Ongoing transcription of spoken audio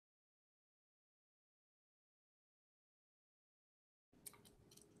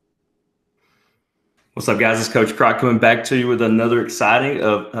What's up, guys? It's Coach Crock coming back to you with another exciting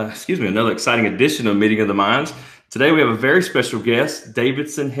edition of Meeting of the Minds. Today we have a very special guest,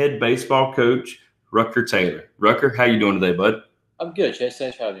 Davidson head baseball coach Rucker Taylor. Rucker, how you doing today, bud? I'm good, Chase.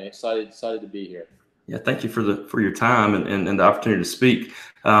 Thanks for having me. Excited to be here. Yeah, thank you for your time and the opportunity to speak.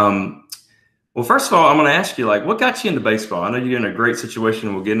 Well, first of all, I'm going to ask you, what got you into baseball? I know you're in a great situation,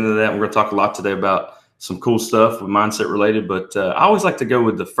 and we'll get into that. We're going to talk a lot today about some cool stuff with mindset related, but I always like to go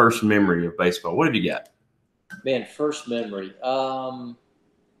with the first memory of baseball. What have you got? Man, first memory. I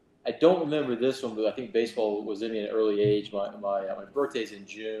don't remember this one, but I think baseball was in me at an early age. My birthday's in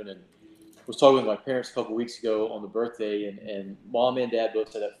June, and was talking with my parents a couple weeks ago on the birthday, and mom and dad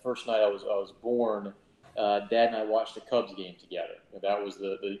both said that first night I was born, dad and I watched the Cubs game together. That was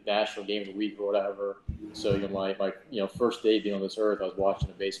the national game of the week or whatever. So my first day being on this earth, I was watching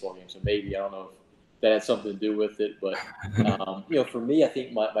a baseball game. So maybe, I don't know if that had something to do with it, but for me, I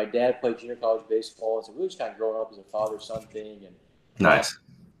think my dad played junior college baseball, and so really just kind of growing up as a father-son thing. And Nice.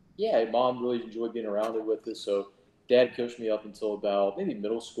 yeah, mom really enjoyed being around it with us. So dad coached me up until about maybe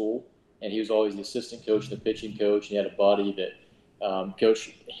middle school, and he was always the assistant coach and the pitching coach. And he had a buddy that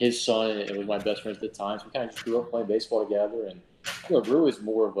coached his son, and it was my best friend at the time. So we kind of just grew up playing baseball together, and it really was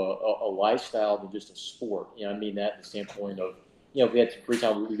more of a lifestyle than just a sport. I mean that in the standpoint of, if we had some free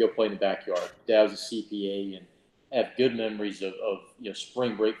time, we'd go play in the backyard. Dad was a CPA, and I have good memories of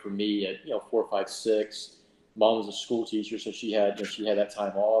spring break for me at 4, 5, 6. Mom was a school teacher, so she had that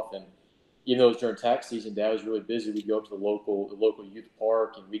time off, and even though it was during tax season, Dad was really busy. We'd go up to the local youth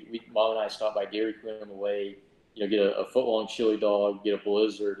park, and Mom and I stopped by Dairy Queen on the way. Get a foot long chili dog, get a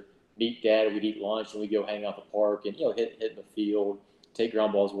Blizzard, meet Dad. We'd eat lunch, and we'd go hang out the park and hit in the field, take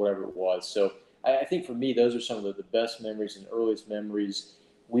ground balls, whatever it was. So I think for me, those are some of the best memories and earliest memories.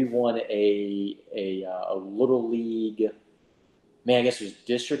 We won a little league. Man, I guess it was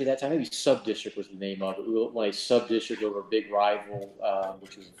district at that time. Maybe sub-district was the name of it. We won a sub-district over a big rival,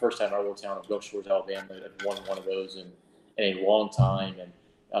 which was the first time our little town of Gulf Shores, Alabama, had won one of those in a long time. And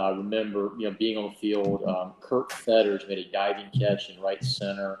I remember, being on the field. Kurt Fetters made a diving catch in right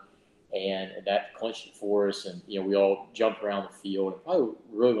center, and that clinched it for us. And we all jumped around the field. And probably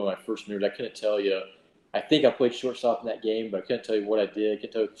really one of my first memories. I couldn't tell you. I think I played shortstop in that game, but I couldn't tell you what I did. I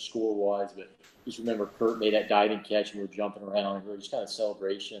couldn't tell you what the score was, but just remember Kurt made that diving catch, and we were jumping around, and we were just kind of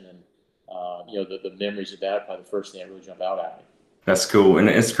celebration, and the memories of that are probably the first thing that really jumped out at me. That's cool, and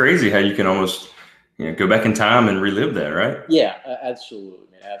it's crazy how you can almost go back in time and relive that, right? Yeah, absolutely,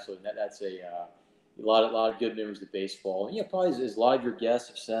 man, absolutely. That's a lot of good memories of baseball, and probably as a lot of your guests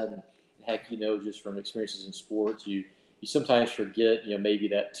have said, and heck, just from experiences in sports, you sometimes forget, maybe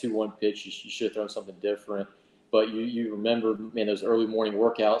that 2-1 pitch, you should have thrown something different. But you remember, man, those early morning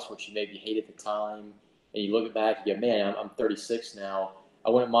workouts, which you maybe hate at the time, and you look back and you go, man, I'm 36 now. I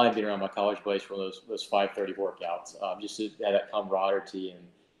wouldn't mind being around my college buddies for those 5:30 workouts, just to have that camaraderie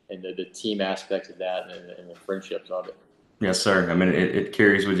and the team aspects of that and the friendships of it. Yes, sir. I mean, it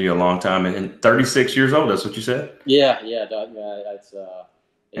carries with you a long time. And 36 years old, that's what you said? Yeah, that's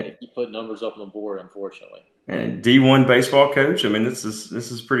you put numbers up on the board, unfortunately. And D1 baseball coach. I mean, this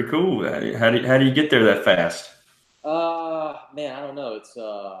is pretty cool. How do you get there that fast? Man, I don't know. It's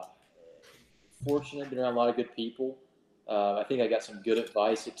fortunate, been around a lot of good people. I think I got some good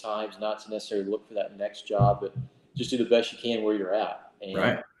advice at times, not to necessarily look for that next job, but just do the best you can where you're at. And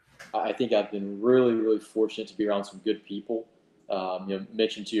right. I think I've been really, really fortunate to be around some good people.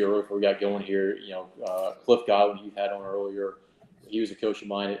 Mentioned to you earlier before we got going here, Cliff Godwin, who you had on earlier, he was a coach of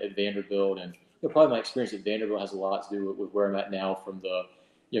mine at Vanderbilt, and probably my experience at Vanderbilt has a lot to do with where I'm at now. From the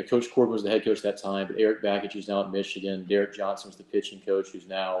Coach Corbin was the head coach at that time, but Eric Bakich, who's now at Michigan. Derek Johnson was the pitching coach, who's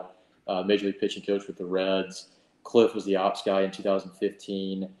now Major League pitching coach with the Reds. Cliff was the ops guy in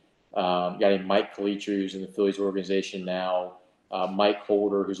 2015. Guy named Mike Calitri, who's in the Phillies organization now. Mike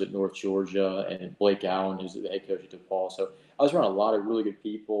Holder, who's at North Georgia, and Blake Allen, who's the head coach at DePaul. So I was around a lot of really good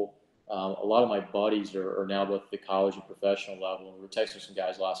people. A lot of my buddies are now both at the college and professional level. And we were texting some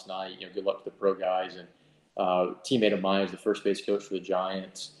guys last night. Good luck to the pro guys. And a teammate of mine is the first base coach for the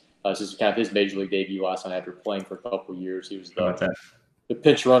Giants. This is kind of his major league debut last night after playing for a couple of years. He was the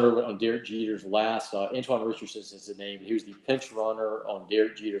pinch runner on Derek Jeter's last. Antoine Richardson is the name. He was the pinch runner on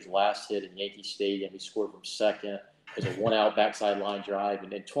Derek Jeter's last hit in Yankee Stadium. He scored from second. It was a 1-out backside line drive,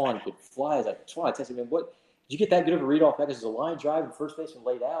 and Antoine could fly. I was like, Antoine, I texted him, what? Did you get that good of a read off that? Because it's a line drive and first baseman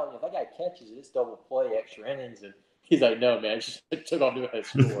laid out. If that guy catches it, it's double play, extra innings. And he's like, no, man, it just took off doing that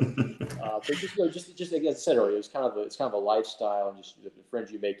score. But just like I said earlier, it's kind of a lifestyle, and just the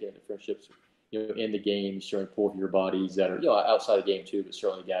friends you make in the friendships, in the game, you certainly pull for your buddies that are outside the game too, but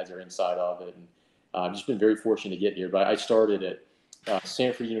certainly guys that are inside of it. And I've just been very fortunate to get here. But I started at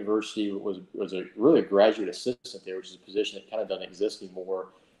Stanford University was a really a graduate assistant there, which is a position that kind of doesn't exist anymore.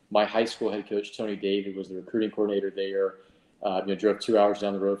 My high school head coach, Tony David, was the recruiting coordinator there. Drove 2 hours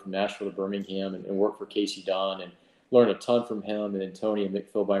down the road from Nashville to Birmingham and worked for Casey Dunn and learned a ton from him. And then Tony and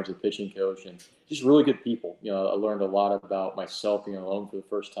Mick Philbinder's the pitching coach, and just really good people. I learned a lot about myself being alone for the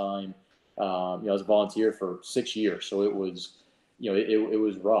first time. I was a volunteer for 6 years, so it was it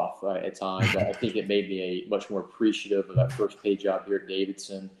was rough at times. I think it made me a much more appreciative of that first paid job here at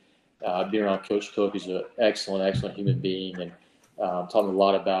Davidson. Being around Coach Cook, who's an excellent human being, and talking a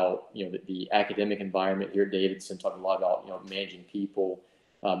lot about the academic environment here at Davidson. Talking a lot about managing people,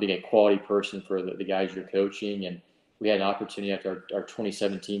 being a quality person for the guys you're coaching. And we had an opportunity after our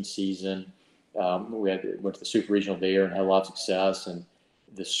 2017 season. Went to the Super Regional there and had a lot of success. And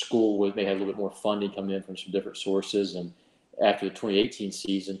the school they had a little bit more funding coming in from some different sources. And after the 2018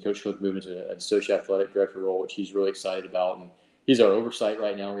 season, Coach Cook moved into an associate athletic director role, which he's really excited about. And he's our oversight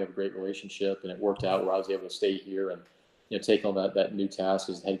right now. We have a great relationship, and it worked out where I was able to stay here and take on that new task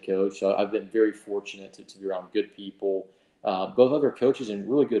as head coach. So I've been very fortunate to be around good people, both other coaches and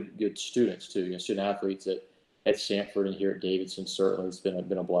really good students too. Student athletes at Stanford and here at Davidson. Certainly, it's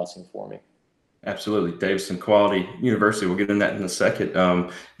been a blessing for me. Absolutely. Davidson Quality University. We'll get into that in a second.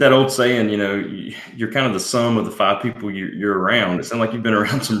 That old saying, you're kind of the sum of the five people you're around. It sounds like you've been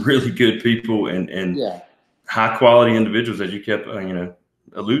around some really good people and Yeah. high quality individuals, as you kept,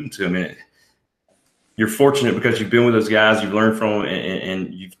 alluding to. I mean, you're fortunate because you've been with those guys, you've learned from them,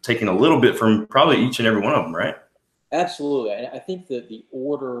 and you've taken a little bit from probably each and every one of them, right? Absolutely. And I think that the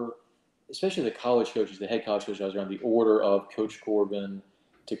order, especially the college coaches, the head college coaches I was around, the order of Coach Corbin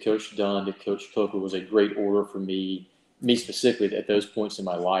to Coach Dunn to Coach Cook was a great order for me specifically at those points in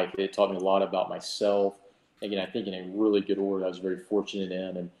my life. It taught me a lot about myself. Again, I think in a really good order I was very fortunate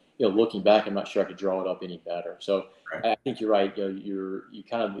in. And, looking back, I'm not sure I could draw it up any better. So Right. I think you're right. You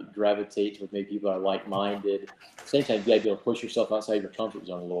kind of gravitate to maybe people that are like-minded. At the same time, you got to be able to push yourself outside your comfort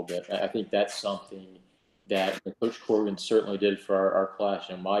zone a little bit. I think that's something that Coach Corbin certainly did for our class.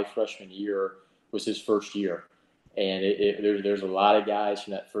 My freshman year was his first year. And there's a lot of guys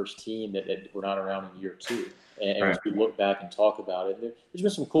from that first team that were not around in year two. And Right. as we look back and talk about it, there's been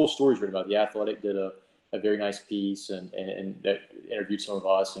some cool stories written about it. The Athletic did a very nice piece and that interviewed some of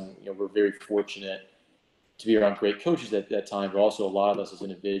us. And, we're very fortunate to be around great coaches at that time, but also a lot of us as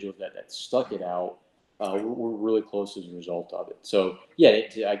individuals that stuck it out. We're really close as a result of it. So, yeah,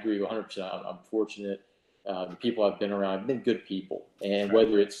 I agree 100%. I'm fortunate. The people I've been around have been good people. And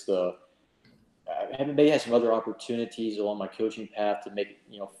whether it's I maybe had some other opportunities along my coaching path to make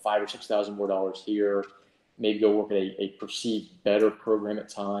 $5,000 or $6,000 more dollars here, maybe go work at a perceived better program at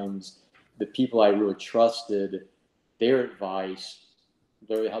times. The people I really trusted, their advice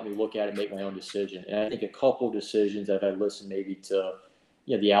really helped me look at it and make my own decision. And I think a couple of decisions that if I listened maybe to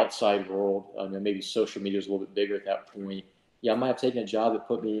the outside world, maybe social media was a little bit bigger at that point. Yeah, I might have taken a job that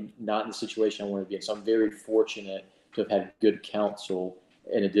put me not in the situation I wanted to be in. So I'm very fortunate to have had good counsel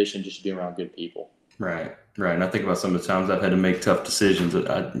in addition to just being around good people. Right. And I think about some of the times I've had to make tough decisions.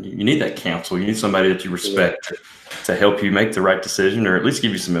 You need that counsel. You need somebody that you respect to help you make the right decision, or at least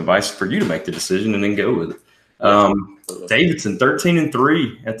give you some advice for you to make the decision and then go with it. Davidson,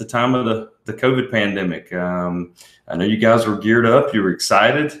 13-3 at the time of the COVID pandemic. I know you guys were geared up. You were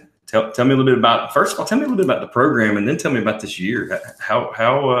excited. Tell me a little bit about, first of all, tell me a little bit about the program, and then tell me about this year. How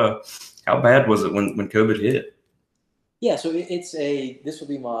bad was it when COVID hit? Yeah, so this will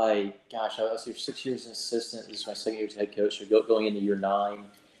be my, I was here 6 years as assistant. This is my second year as head coach, so going into year 9.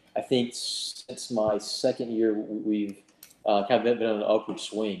 I think since my second year, we've kind of been on an upward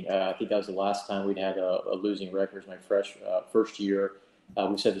swing. I think that was the last time we'd had a losing record. My first year.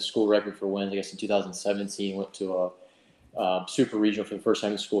 We set the school record for wins, I guess, in 2017. Went to a super regional for the first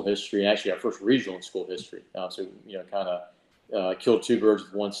time in school history, and actually our first regional in school history. So, kind of killed two birds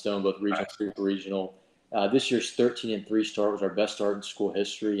with one stone, both regional and super regional. This year's 13-3 start was our best start in school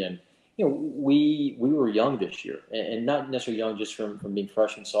history, and we were young this year, and not necessarily young just from being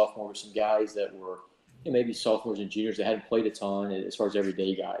freshmen, sophomore, but some guys that were maybe sophomores and juniors that hadn't played a ton as far as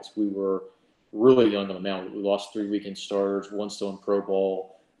everyday guys. We were really young on the mound. We lost 3 weekend starters, one still in pro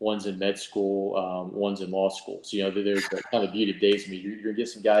ball, one's in med school, one's in law school. So there's that kind of beauty of days. You're going to get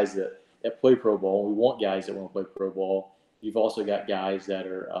some guys that play pro ball. We want guys that want to play pro ball. You've also got guys that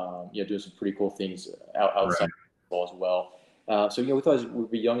are doing some pretty cool things outside ball as well. So we thought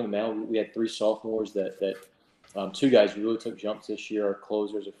we'd be young in the mound. We had 3 sophomores that 2 guys really took jumps this year. Our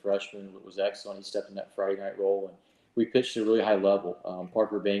closer as a freshman was excellent. He stepped in that Friday night role, and we pitched at a really high level.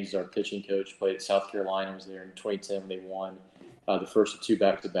 Parker Bangs is our pitching coach. Played at South Carolina. Was there in 2010 when they won the first of 2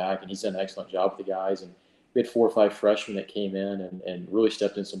 back-to-back, and he's done an excellent job with the guys. And we had 4 or 5 freshmen that came in and really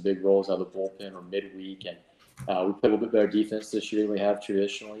stepped in some big roles out of the bullpen or midweek. And we played a little bit better defense this year than we have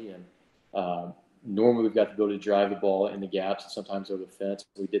traditionally. And normally we've got the ability to drive the ball in the gaps and sometimes over the fence.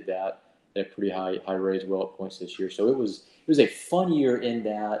 We did that at a pretty high rate as well at points this year. So it was a fun year in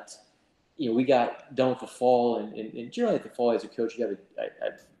that, we got done with the fall, and generally at the fall as a coach, you have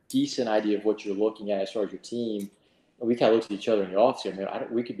a decent idea of what you're looking at as far as your team. And we kind of looked at each other in the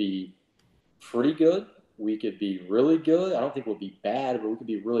offseason. We could be pretty good. We could be really good. I don't think we'll be bad, but we could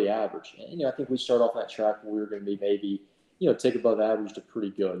be really average. And, I think we start off that track where we're going to be maybe, take above average to pretty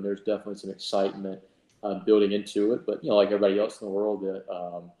good. And there's definitely some excitement building into it. But, like everybody else in the world,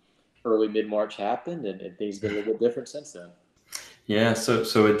 early mid-March happened, and things have been a little bit different since then. Yeah,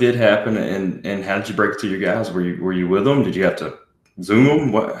 so it did happen, and how did you break it to your guys? Were you with them? Did you have to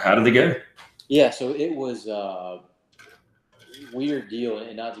Zoom them? How did they go? Yeah, so it was a weird deal,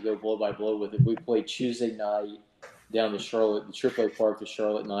 and not to go blow by blow with it. We played Tuesday night down to Charlotte, the AAA Park, the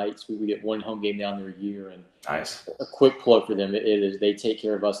Charlotte Knights. We get one home game down there a year, and Nice. a quick plug for them. It is they take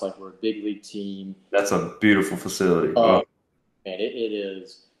care of us like we're a big league team. That's a beautiful facility. Man, it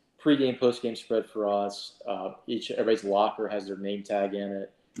is pregame, postgame spread for us. Everybody's locker has their name tag in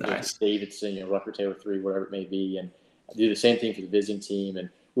it. Nice. Davidson, Rucker, Taylor 3, whatever it may be, and I do the same thing for the visiting team. And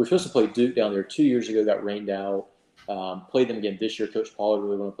we were supposed to play Duke down there 2 years ago. Got rained out. Played them again this year. Coach Pollard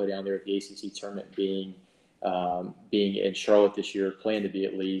really want to play down there at the ACC tournament, being in Charlotte this year, planned to be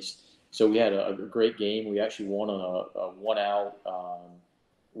at least. So we had a great game. We actually won on a one-out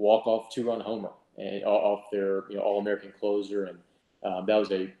walk-off 2-run homer and off their All-American closer, and that was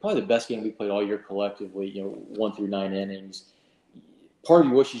probably the best game we played all year collectively. 1 through 9 innings. Part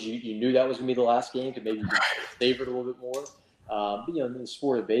of you wishes you knew that was going to be the last game, because maybe you could savor it a little bit more. But in the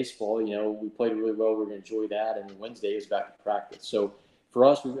sport of baseball, we played really well. We're going to enjoy that, and then Wednesday is back to practice. So for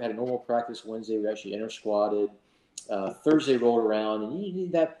us, we had a normal practice Wednesday. We actually inter-squatted. Thursday rolled around, and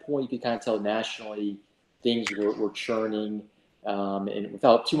at that point, you could kind of tell nationally things were churning. And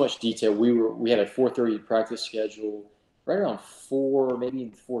without too much detail, we had a 4:30 practice schedule. Right around 4,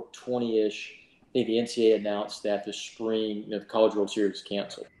 maybe 4:20-ish, I think the NCAA announced that the spring, the College World Series was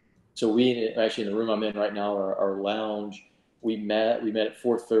canceled. So we actually, in the room I'm in right now, our lounge, we met at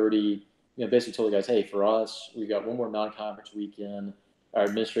 4:30. Basically told the guys, hey, for us, we got one more non-conference weekend. Our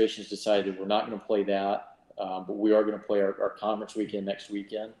administration's decided we're not going to play that, but we are going to play our conference weekend next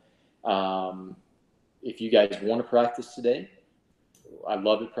weekend. If you guys want to practice today, I'd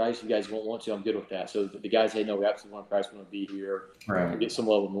love to practice. If you guys won't want to, I'm good with that. So the guys say, no, we absolutely want to practice. We want to be here. Right. Get some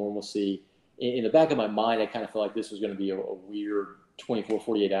level of normalcy. In the back of my mind, I kind of felt like this was going to be a weird 24,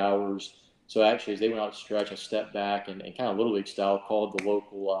 48 hours. So actually, as they went out to stretch, I stepped back and kind of Little League style called the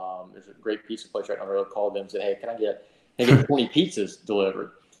local, there's a great pizza place right down the road, called them and said, hey, can I get 20 pizzas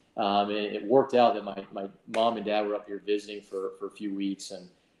delivered? And it worked out that my mom and dad were up here visiting for a few weeks, and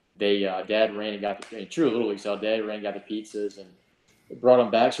dad ran and got true Little League style, dad ran and got the pizzas and brought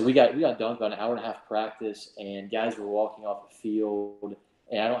them back. So we got done about an hour and a half practice, and guys were walking off the field.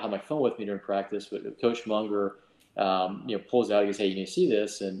 And I don't have my phone with me during practice, but Coach Munger, pulls out. He goes, "Hey, you need to see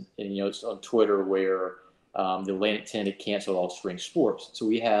this?" And it's on Twitter where the Atlantic 10 had canceled all spring sports. So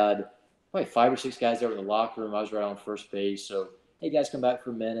we had probably 5 or 6 guys there in the locker room. I was right on first base. So, hey, guys, come back for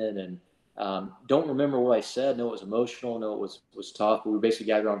a minute. And don't remember what I said. No, it was emotional. No, it was tough. But we basically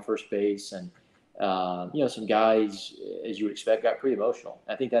gathered on first base, and some guys, as you would expect, got pretty emotional.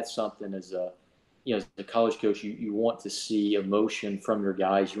 I think that's something as a college coach, you want to see emotion from your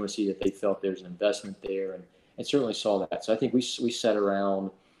guys. You want to see that they felt there's an investment there, and certainly saw that. So I think we sat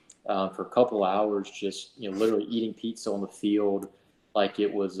around for a couple hours, just literally eating pizza on the field like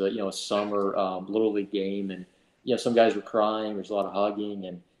it was a summer Little League game, and some guys were crying. There's a lot of hugging,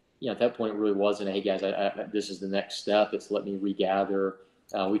 and at that point it really wasn't, hey guys, this is the next step. It's let me regather.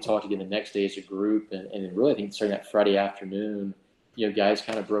 We talked again the next day as a group, and really I think starting that Friday afternoon, guys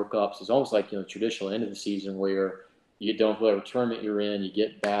kind of broke up. So it's almost like the traditional end of the season where you get done with whatever tournament you're in, you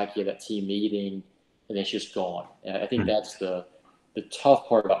get back, you have that team meeting, and it's just gone. And I think that's the tough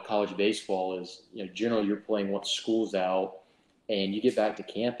part about college baseball is generally you're playing once school's out, and you get back to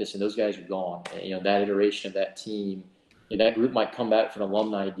campus and those guys are gone. And, that iteration of that team, that group might come back for an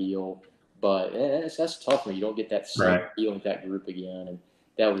alumni deal, but that's tough when you don't get that same deal with that group again. And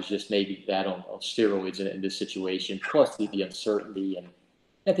that was just maybe that on steroids in this situation, plus the uncertainty. And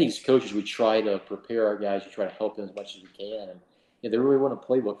I think as coaches, we try to prepare our guys, we try to help them as much as we can. And there really wasn't a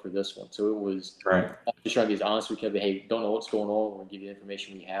playbook for this one. So it was just trying to be as honest as we could. Hey, don't know what's going on. We're going to give you the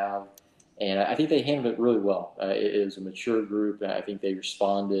information we have. And I think they handled it really well. It was a mature group. I think they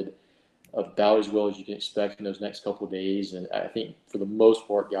responded about as well as you can expect in those next couple of days. And I think for the most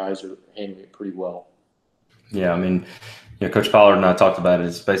part, guys are handling it pretty well. Yeah, I mean, Coach Pollard and I talked about it.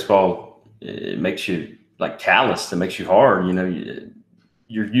 It's baseball. It makes you like calloused. It makes you hard.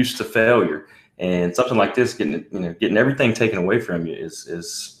 You're used to failure, and something like this, getting everything taken away from you is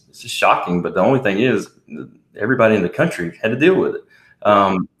it's just shocking. But the only thing is, everybody in the country had to deal with it.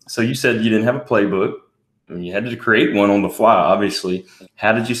 So you said you didn't have a playbook. And you had to create one on the fly, obviously.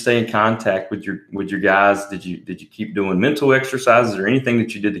 How did you stay in contact with your guys? Did you keep doing mental exercises or anything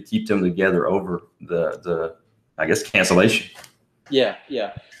that you did to keep them together over the I guess cancellation? Yeah,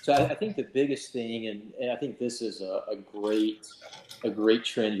 yeah. So I think the biggest thing, and I think this is a great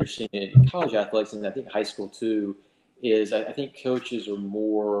trend you're seeing in college athletics, and I think high school too, is I think coaches are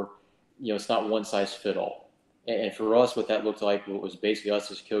more, it's not one size fit all. And for us, what that looked like was basically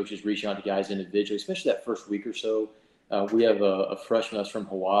us as coaches reaching out to guys individually, especially that first week or so. We have a freshman that's from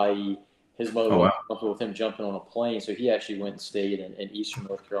Hawaii. His mother Oh was wow. comfortable with him jumping on a plane, so he actually went and stayed in Eastern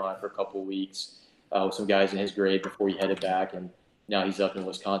North Carolina for a couple of weeks with some guys in his grade before he headed back. And now he's up in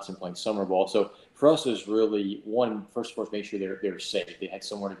Wisconsin playing summer ball. So for us, it was really first of all, make sure they're safe. They had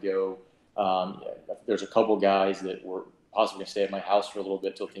somewhere to go. There's a couple guys that were possibly going to stay at my house for a little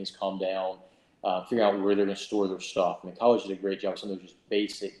bit till things calm down. Figuring out where they're going to store their stuff. I mean, college did a great job. Some of those just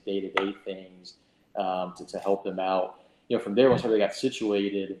basic day-to-day things to help them out. From there, once they got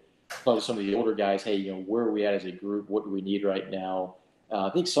situated, talk to some of the older guys. Hey, where are we at as a group? What do we need right now?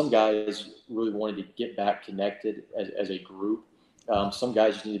 I think some guys really wanted to get back connected as a group. Some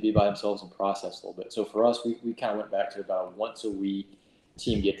guys just need to be by themselves and process a little bit. So for us, we kind of went back to about a once a week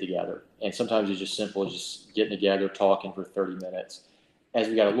team get together. And sometimes it's just simple as just getting together, talking for 30 minutes. As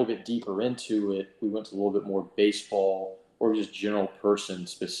we got a little bit deeper into it, we went to a little bit more baseball or just general person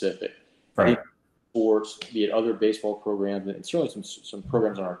specific. I Right. think sports, be it other baseball programs, and certainly some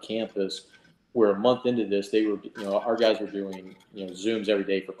programs on our campus where a month into this, they were, our guys were doing, Zooms every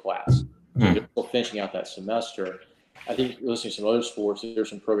day for class. So they're still finishing out that semester. I think listening to some other sports, there's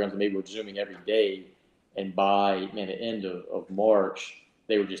some programs that maybe were Zooming every day, and by the end of March,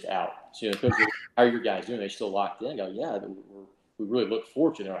 they were just out. So, coach, how are your guys doing? They still locked in? I go, yeah, we really look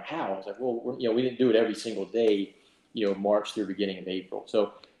forward to it. Or how? I was like, well, we didn't do it every single day, March through beginning of April.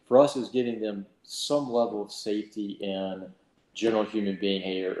 So for us, it was giving them some level of safety in general human being,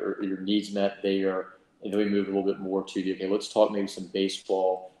 hey, or your needs met there. And then we move a little bit more to the, okay, let's talk maybe some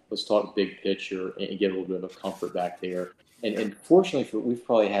baseball. Let's talk big picture and get a little bit of a comfort back there. And fortunately, we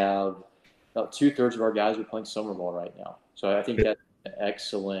probably have about 2/3 of our guys are playing summer ball right now. So I think that's an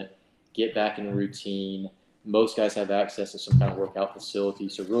excellent get back in the routine. Most guys have access to some kind of workout facility.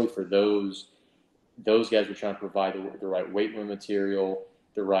 So really for those guys, we're trying to provide the right weight room material,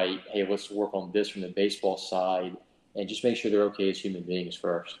 the right, hey, let's work on this from the baseball side, and just make sure they're okay as human beings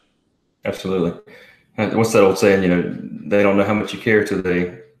first. Absolutely. What's that old saying? They don't know how much you care till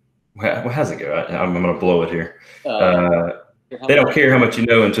they. Well, how's it go? I'm going to blow it here. They don't care how much you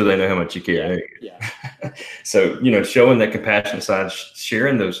know until they know how much you care. Yeah. So, showing that compassionate side,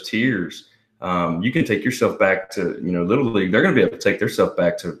 sharing those tears, you can take yourself back to, Little League. They're going to be able to take themselves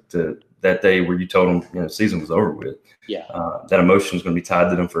back to that day where you told them, the season was over with. Yeah. That emotion is going to be tied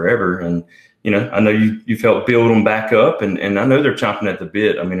to them forever. And, I know you've helped build them back up, and I know they're chomping at the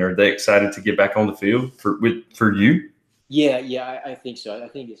bit. I mean, are they excited to get back on the field for you? Yeah, I think so. I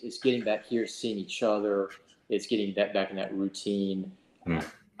think it's getting back here, seeing each other. It's getting that back in that routine.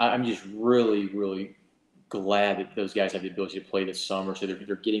 I'm just really, really glad that those guys have the ability to play this summer, so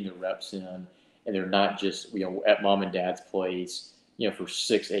they're getting the reps in, and they're not just at mom and dad's place for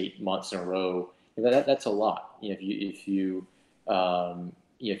 6-8 months in a row. That's a lot. If you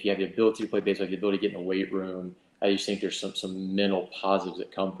if you have the ability to play baseball, the ability to get in the weight room, I just think there's some mental positives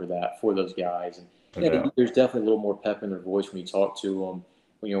that come for those guys. And I think there's definitely a little more pep in their voice when you talk to them,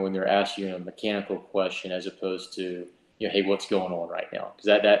 when they're asking you a mechanical question as opposed to, hey, what's going on right now? Because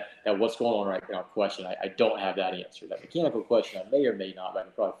that what's going on right now question, I don't have that answer. That mechanical question, I may or may not, but I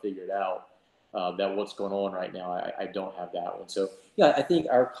can probably figure it out. That what's going on right now, I don't have that one. So, yeah, I think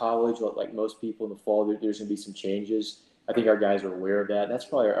our college, like most people in the fall, there's going to be some changes. I think our guys are aware of that. That's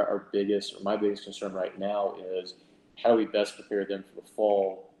probably our biggest, or my biggest concern right now is how do we best prepare them for the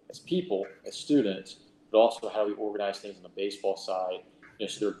fall as people, as students, but also how do we organize things on the baseball side,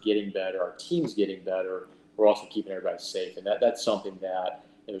 so they're getting better, our team's getting better, we're also keeping everybody safe. And that's something that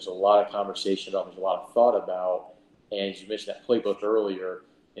there's a lot of conversation about, there's a lot of thought about. And as you mentioned that playbook earlier,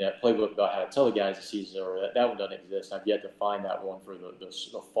 that playbook about how to tell the guys the season over, that one doesn't exist. I've yet to find that one for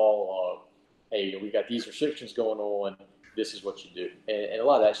the fall of, hey, we've got these restrictions going on, this is what you do. And a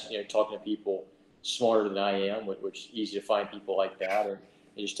lot of that's, talking to people smarter than I am, which is easy to find people like that, and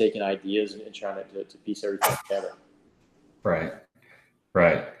just taking ideas and trying to piece everything together. Right.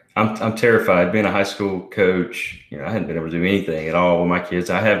 I'm terrified. Being a high school coach, I hadn't been able to do anything at all with my kids.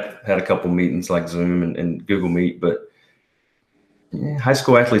 I have had a couple meetings like Zoom and Google Meet, but high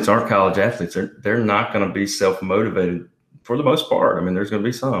school athletes aren't college athletes. They're not going to be self motivated for the most part. I mean, there's going to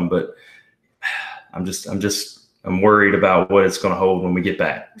be some, but I'm worried about what it's going to hold when we get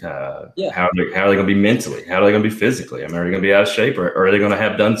back. Yeah. How are they going to be mentally? How are they going to be physically? I mean, are they going to be out of shape, or are they going to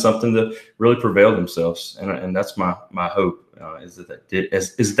have done something to really prevail themselves? And that's my hope is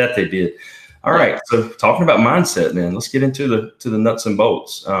that they did. All right. So talking about mindset, then let's get into the nuts and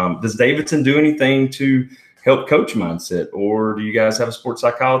bolts. Does Davidson do anything to help coach mindset, or do you guys have a sports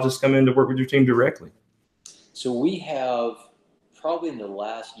psychologist come in to work with your team directly? So we have probably in the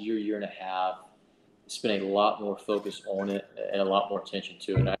last year and a half, spent a lot more focus on it and a lot more attention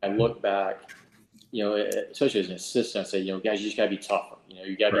to it. And I look back, especially as an assistant, I say, guys, you just got to be tougher.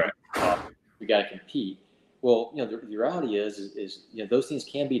 You got to be tough. You got to compete. Well, the reality is those things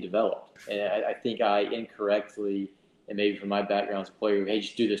can be developed. And I think I incorrectly, and maybe from my background as a player, hey,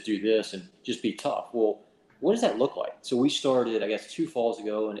 just do this, and just be tough. Well, what does that look like? So we started, I guess, 2 falls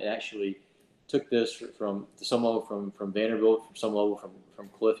ago, and actually took this from some level from Vanderbilt, from some level from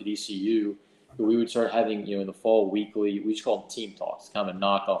Cliff at ECU. We would start having, in the fall weekly, we just call them team talks, kind of a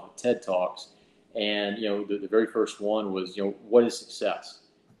knockoff of TED Talks. And, the very first one was, what is success?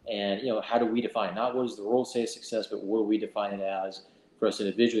 And, how do we define it? Not what does the world say is success, but what do we define it as for us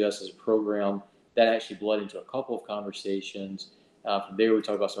individually, us as a program? That actually bled into a couple of conversations. From there, we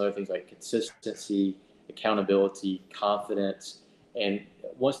talked about some other things like consistency, accountability, confidence. And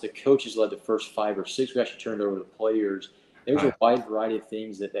once the coaches led the first 5 or 6, we actually turned over to the players. There was a wide variety of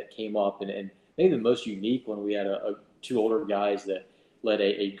things that came up. And maybe the most unique one, we had 2 older guys that led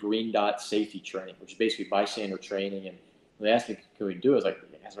a green dot safety training, which is basically bystander training. And when they asked me, can we do it? I was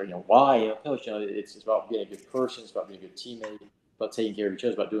like, why? Coach, it's about being a good person. It's about being a good teammate, about taking care of each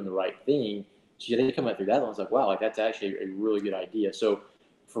other, about doing the right thing. So they come out through that, and I was like, wow, that's actually a really good idea. So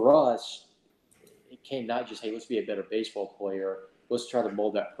for us, it came not just, hey, let's be a better baseball player. Let's try to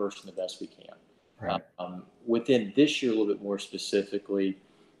mold that person the best we can. Right. Within this year, a little bit more specifically,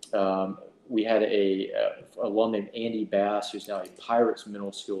 we had a alum named Andy Bass, who's now a Pirates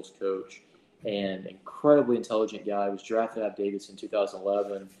mental skills coach and incredibly intelligent guy. He was drafted out of Davidson in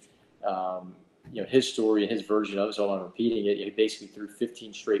 2011. His story and his version of it, so I'm repeating it. He basically threw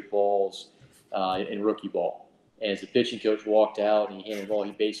 15 straight balls in rookie ball. And as the pitching coach walked out and he handed the ball,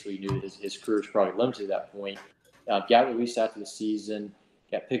 he basically knew that his career was probably limited at that point. Got released after the season,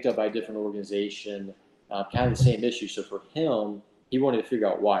 got picked up by a different organization, kind of the same issue. So for him, he wanted to figure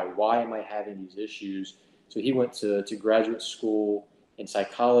out why. Why am I having these issues? So he went to graduate school in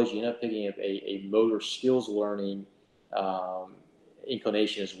psychology, ended up picking up a motor skills learning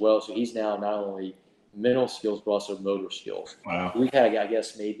inclination as well. So he's now not only mental skills, but also motor skills. Wow. We've had, I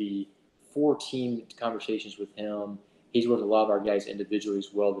guess, maybe 4 team conversations with him. He's worked with a lot of our guys individually as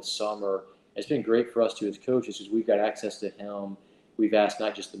well this summer. It's been great for us too as coaches because we've got access to him. We've asked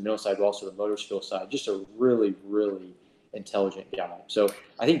not just the mental side, but also the motor skill side. Just a really, really intelligent guy. So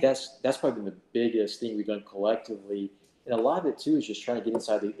I think that's probably been the biggest thing we've done collectively. And a lot of it too is just trying to get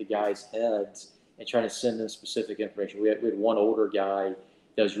inside the guys' heads and trying to send them specific information. We had one older guy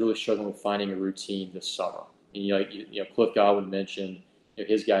that was really struggling with finding a routine this summer. And, Cliff Godwin mentioned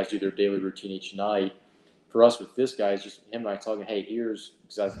his guys do their daily routine each night. For us with this guy, it's just him and I talking, hey, here's,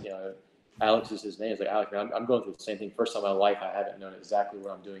 because Alex is his name. It's like, Alex, man, I'm going through the same thing. First time in my life, I haven't known exactly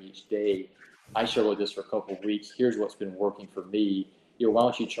what I'm doing each day. I struggled with this for a couple of weeks. Here's what's been working for me. Why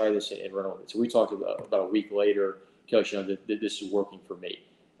don't you try this and run with it? So we talked about a week later, Coach, this is working for me.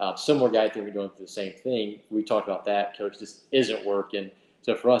 Similar guy, I think we're going through the same thing. We talked about that, Coach, this isn't working.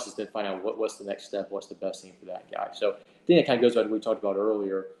 So for us, it's to find out what's the next step, what's the best thing for that guy. So I think that kind of goes back to what we talked about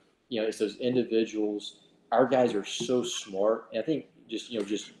earlier. It's those individuals. Our guys are so smart. And I think just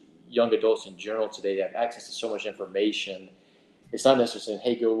young adults in general today, they have access to so much information. It's not necessarily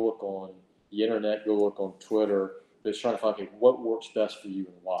saying, hey, go look on the internet, go look on Twitter, but it's trying to find, okay, what works best for you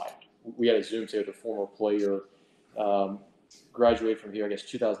and why. We had a Zoom today with a former player, graduated from here, I guess,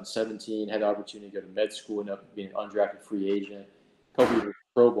 2017, had the opportunity to go to med school, ended up being an undrafted free agent, a couple years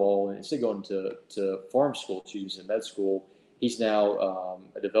pro ball, and instead of going to farm school, to use in med school, he's now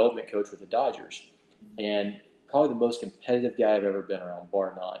a development coach with the Dodgers. And probably the most competitive guy I've ever been around,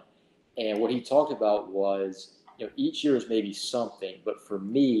 bar none. And what he talked about was, each year is maybe something, but for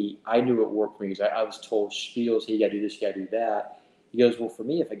me, I knew it worked for me because I was told spiels, hey, you got to do this, you got to do that. He goes, well, for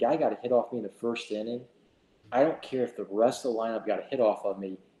me, if a guy got a hit off me in the first inning, I don't care if the rest of the lineup got a hit off of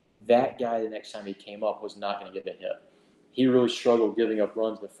me. That guy, the next time he came up, was not going to get a hit. He really struggled giving up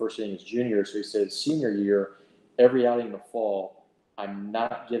runs in the first inning his junior. So he said, senior year, every outing in the fall, I'm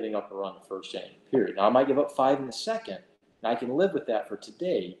not giving up a run the first inning, period. Now, I might give up 5 in the second, and I can live with that for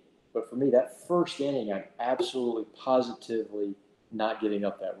today. But for me, that first inning, I'm absolutely, positively not giving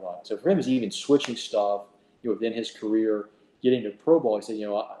up that run. So for him, he's even switching stuff, within his career, getting to pro ball. He said,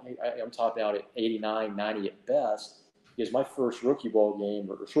 I'm topping out at 89, 90 at best. Because my first rookie ball game,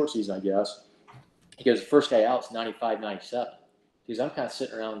 or short season, I guess, because the first guy out is 95, 97. Because I'm kind of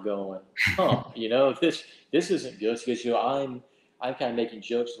sitting around going, this isn't good. Because I'm kind of making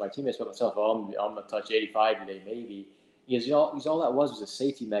jokes to my teammates about myself. Oh, I'm going to touch 85 today, maybe. Because all that was a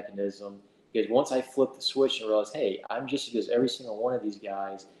safety mechanism. Because once I flipped the switch and realized, hey, I'm just as good as every single one of these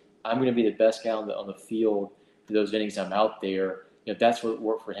guys. I'm going to be the best guy on the field for those innings I'm out there. That's what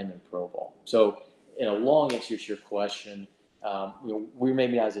worked for him in pro ball. So, in a long answer to your question, we're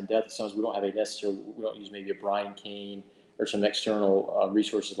maybe not as in depth as some. We don't have we don't use maybe a Brian Kane or some external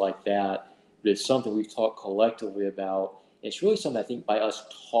resources like that. But it's something we've talked collectively about. It's really something I think by us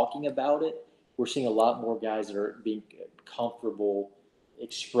talking about it, we're seeing a lot more guys that are being comfortable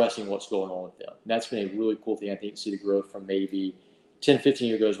expressing what's going on with them. And that's been a really cool thing, I think, to see the growth from maybe 10, 15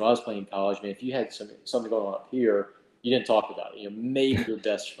 years ago when I was playing in college. Man, if you had something going on up here, you didn't talk about it. Maybe your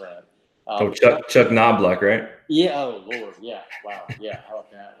best friend. Chuck Knobloch, right? Yeah. Oh, Lord. Yeah. Wow. Yeah. How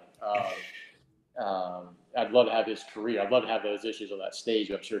about that? I'd love to have his career. I'd love to have those issues on that stage.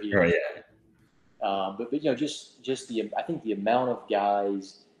 I'm sure he. Oh, yeah. But just I think the amount of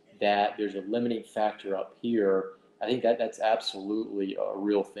guys that there's a limiting factor up here. I think that's absolutely a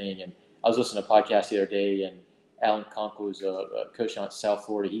real thing. And I was listening to a podcast the other day, and Alan Conk was a coach out in South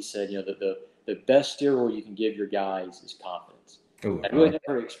Florida. He said, that the best steroid you can give your guys is confidence. Ooh, I really never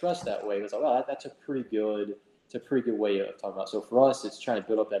heard it expressed that way. It was like, well, that's a pretty good way of talking about it. So for us, it's trying to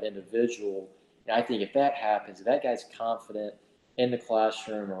build up that individual. And I think if that happens, if that guy's confident in the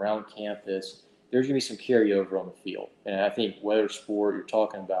classroom, around campus, there's going to be some carryover on the field. And I think whether sport you're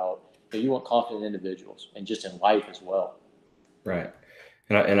talking about, you want confident individuals, and just in life as well. Right.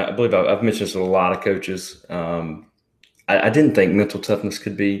 And I believe I've mentioned this to a lot of coaches. I didn't think mental toughness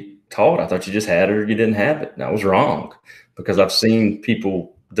could be taught. I thought you just had it or you didn't have it. And I was wrong, because I've seen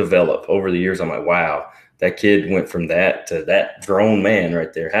people develop over the years. I'm like, wow, that kid went from that to that grown man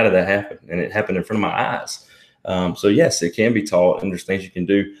right there. How did that happen? And it happened in front of my eyes. So yes, it can be taught, and there's things you can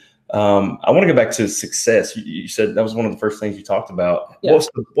do. I want to go back to success. You said that was one of the first things you talked about. Yeah.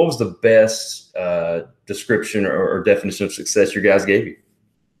 What was the best description or definition of success your guys gave you?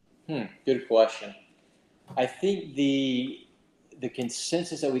 Good question. I think the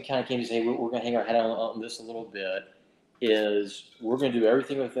consensus that we kind of came to say, we're going to hang our head on this a little bit, is we're going to do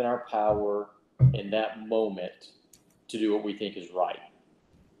everything within our power in that moment to do what we think is right.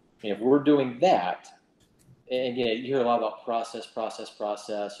 And if we're doing that, and again, you hear a lot about process.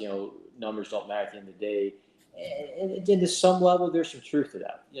 Numbers don't matter at the end of the day. And to some level, there's some truth to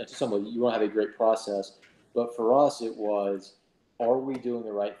that. To some level, you want to have a great process. But for us, it was, are we doing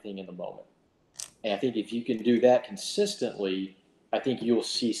the right thing in the moment? And I think if you can do that consistently, I think you'll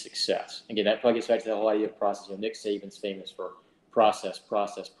see success. Again, that probably gets back to the whole idea of process. Nick Saban's famous for process.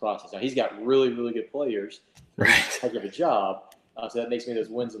 Now, he's got really, really good players. Right. Heck of a job. So that makes me those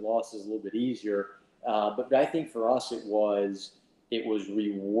wins and losses a little bit easier. But I think for us, it was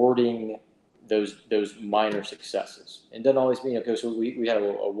rewarding those minor successes. And it doesn't always mean, okay, so we had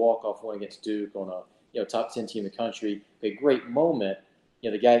a walk-off win against Duke on a top 10 team in the country, a great moment.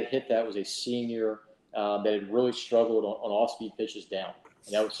 The guy that hit that was a senior that had really struggled on off-speed pitches down.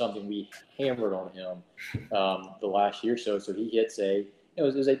 And that was something we hammered on him the last year or so. So he hits it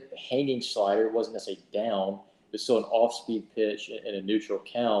was a hanging slider. It wasn't necessarily down, but still an off-speed pitch in a neutral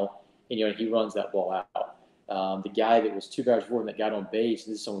count. And, he runs that ball out. The guy that was 2 guys forward that got on base,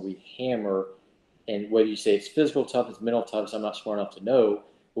 this is someone we hammer. And whether you say it's physical toughness, mental toughness, I'm not smart enough to know.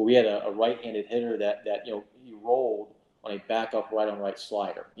 But we had a right-handed hitter that he rolled on a backup right-on-right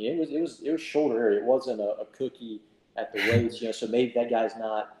slider. It was shoulder area. It wasn't a cookie at the waist. So maybe that guy's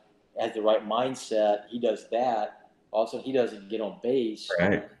not has the right mindset. He does that. Also, he doesn't get on base.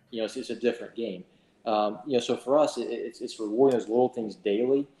 Right. It's a different game. So for us, it's rewarding those little things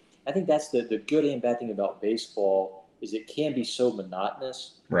daily. I think that's the good and bad thing about baseball is it can be so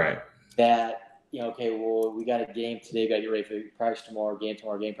monotonous. Right. That, okay, well, we got a game today, got to get ready for practice tomorrow, game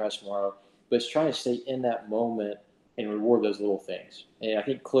practice tomorrow. But it's trying to stay in that moment and reward those little things. And I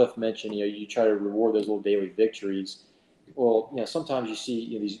think Cliff mentioned, you try to reward those little daily victories. Well, sometimes you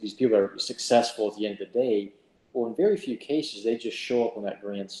see these people that are successful at the end of the day. Well, in very few cases, they just show up on that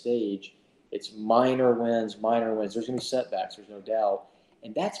grand stage. It's minor wins. There's going to be setbacks, there's no doubt.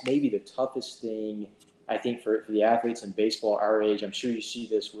 And that's maybe the toughest thing, I think, for the athletes in baseball our age. I'm sure you see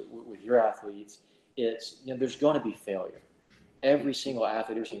this with your athletes. It's, there's going to be failure. every single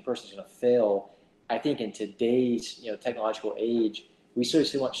athlete, every single person is going to fail. I think in today's technological age, we see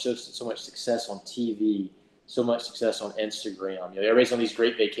so much success on TV, so much success on Instagram. Everybody's on these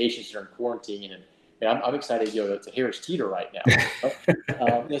great vacations during quarantine, and I'm excited to Harris Teeter right now.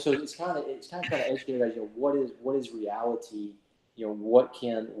 So it's kind of trying to educate guys. What is reality? What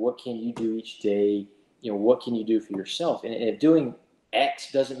can you do each day? What can you do for yourself? And if doing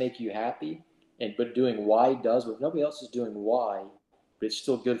X doesn't make you happy, but doing Y does, but if nobody else is doing Y, but it's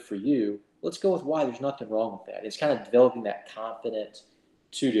still good for you, let's go with Y. There's nothing wrong with that. It's kind of developing that confidence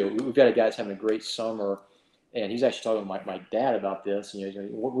to do. We've got a guy that's having a great summer, and he's actually talking to my dad about this.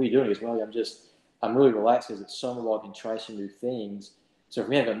 What were you doing? He goes, well, I'm really relaxed because it's summer, so I can try some new things. So for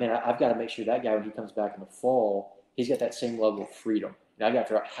me, I go, man, I've got to make sure that guy, when he comes back in the fall, he's got that same level of freedom. And I got to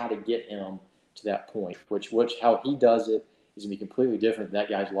figure out how to get him to that point, which how he does it is going to be completely different than that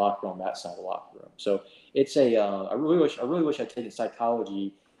guy's locker room on that side of the locker room. So it's I really wish I'd taken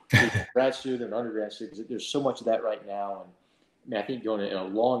psychology as a grad student or undergrad student, because there's so much of that right now. And I mean, I think going in a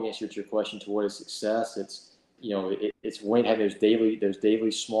long answer to your question to what is success, it's it's having those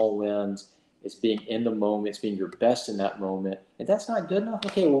daily small wins. It's being in the moment. It's being your best in that moment. If that's not good enough,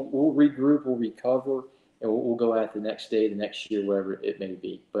 okay, we'll regroup, we'll recover, and we'll go at it the next day, the next year, wherever it may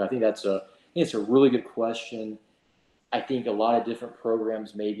be. But I think it's a really good question. I think a lot of different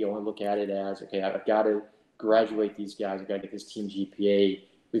programs maybe only look at it as, okay, I've got to graduate these guys. I've got to get this team GPA.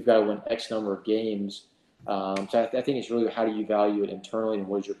 We've got to win X number of games. So I think it's really how do you value it internally, and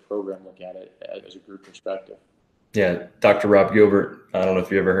what does your program look at it as a group perspective? Yeah, Dr. Rob Gilbert. I don't know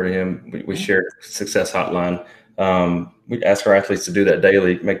if you ever heard of him. We shared Success Hotline. We ask our athletes to do that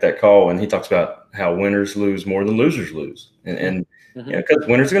daily, make that call, and he talks about how winners lose more than losers lose, and because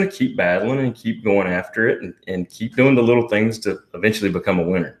winners are going to keep battling and keep going after it, and keep doing the little things to eventually become a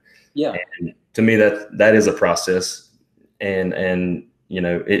winner. Yeah. And to me, that is a process, and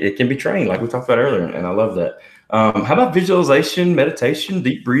it can be trained, like we talked about earlier, and I love that. How about visualization, meditation,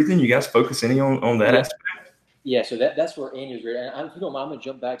 deep breathing? You guys focus any on that aspect? Yeah, so that's where Andy was great. And if you don't mind, I'm going to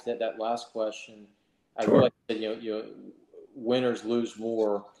jump back to that last question. I Sure. realized that winners lose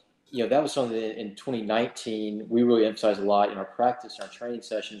more. That was something that in 2019 we really emphasized a lot in our practice, in our training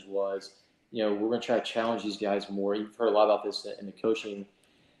sessions. Was we're going to try to challenge these guys more. You've heard a lot about this in the coaching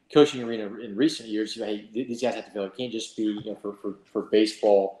arena in recent years. Hey, these guys have to feel it can't just be for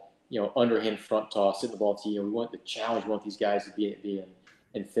baseball. Underhand front toss, hitting the ball to you. We want the challenge. We want these guys to be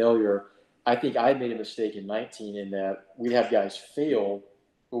in failure. I think I made a mistake in 19 in that we'd have guys fail,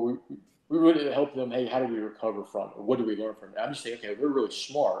 but we really help them. Hey, how do we recover from it? Or what do we learn from it? I'm just saying, okay, we're really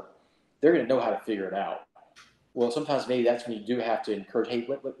smart. They're going to know how to figure it out. Well, sometimes maybe that's when you do have to encourage, hey,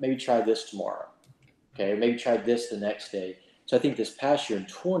 maybe try this tomorrow. Okay, maybe try this the next day. So I think this past year in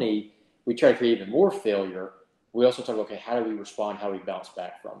 20, we tried to create even more failure. We also talked about, okay, how do we respond? How do we bounce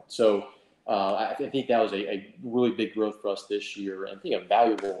back from it? So I think that was a really big growth for us this year, and I think a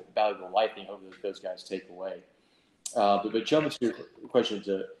valuable life thing. Hopefully those guys take away. But jumping to your question,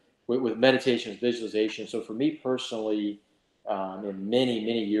 with meditation, visualization. So for me personally, and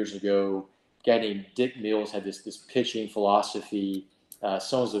many years ago, a guy named Dick Mills had this pitching philosophy.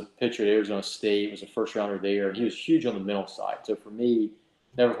 Son was a pitcher at Arizona State, was a first rounder there, and he was huge on the mental side. So for me,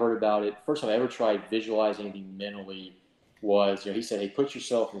 never heard about it. First time I ever tried visualizing anything mentally was, he said, hey, put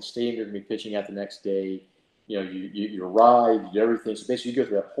yourself in the stadium you're going to be pitching at the next day. You arrive, you do everything. So basically, you go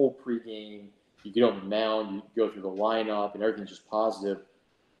through that whole pregame, you get on the mound, you go through the lineup, and everything's just positive.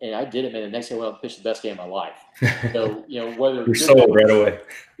 And I did it, man. The next day I went out and pitched the best game of my life. So, whether you're sold right away.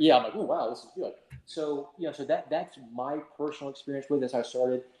 Yeah, I'm like, oh wow, this is good. So, so that's my personal experience with it. That's how I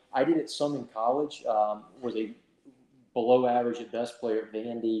started. I did it some in college. Was a below average at best player at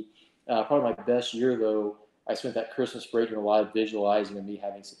Vandy. Probably my best year though. I spent that Christmas break doing a lot of visualizing and me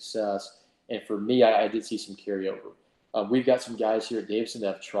having success. And for me, I did see some carryover. We've got some guys here at Davidson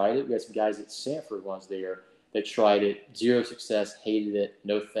that have tried it. We got some guys at Sanford ones there that tried it. Zero success, hated it,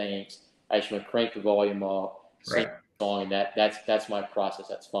 no thanks. I just want to crank the volume up, sing a song, and that's my process.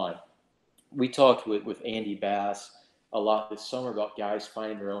 That's fine. We talked with Andy Bass a lot this summer about guys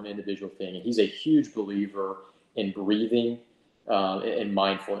finding their own individual thing, and he's a huge believer in breathing and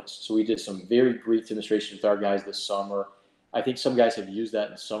mindfulness. So we did some very brief demonstrations with our guys this summer. I think some guys have used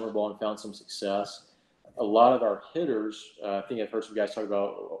that in summer ball and found some success. A lot of our hitters, I think I've heard some guys talk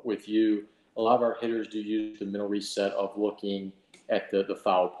about with you, a lot of our hitters do use the mental reset of looking at the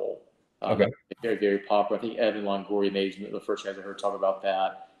foul pole. Okay. Very, very popular. I think Evan Longoria made the first guys I heard talk about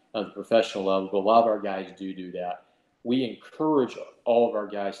that on the professional level, but a lot of our guys do that. We encourage all of our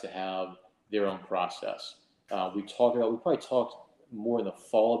guys to have their own process. We probably talked more in the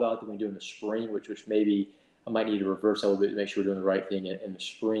fall about it than we do in the spring, which maybe I might need to reverse that a little bit to make sure we're doing the right thing in the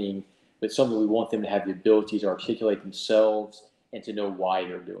spring. But something we want them to have the ability to articulate themselves and to know why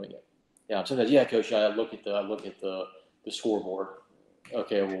they're doing it. Yeah, sometimes, yeah, coach, I look at the scoreboard.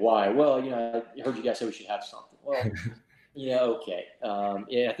 Okay, well, why? Well, I heard you guys say we should have something. Well, okay.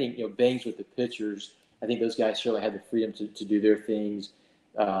 And I think, Bangs with the pitchers, I think those guys certainly had the freedom to do their things.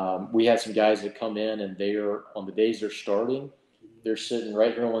 We had some guys that come in and they're, on the days they're starting, they're sitting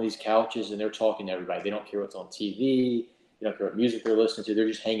right here on one of these couches and they're talking to everybody. They don't care what's on TV. They don't care what music they're listening to. They're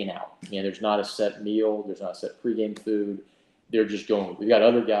just hanging out. There's not a set meal. There's not a set pregame food. They're just going. We've got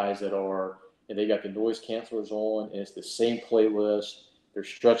other guys that are, and they got the noise cancelers on, and it's the same playlist. They're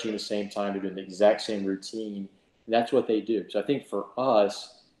stretching at the same time. They're doing the exact same routine. And that's what they do. So I think for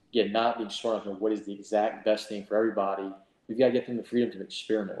us, again, not being smart enough on what is the exact best thing for everybody, we've got to get them the freedom to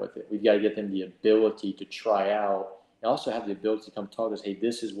experiment with it. We've got to get them the ability to try out and also have the ability to come talk to us, hey,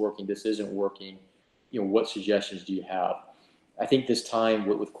 this is working, this isn't working. What suggestions do you have? I think this time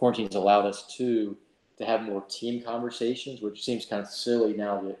with quarantine has allowed us to have more team conversations, which seems kind of silly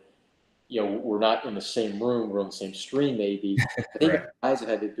now that we're not in the same room, we're on the same stream maybe. I think Right. guys have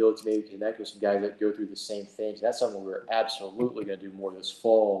had the ability to maybe connect with some guys that go through the same things. That's something we're absolutely going to do more this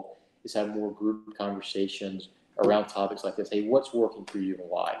fall, is have more group conversations around topics like this. Hey, what's working for you and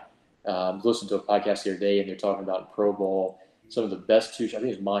why? Listened to a podcast the other day, and they're talking about in pro ball some of the best I think it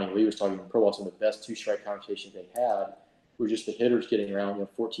was Monty Lee was talking in pro ball, some of the best two-strike conversations they had were just the hitters getting around,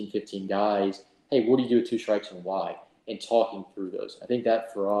 14, 15 guys. Hey, what do you do with two strikes and why? And talking through those. I think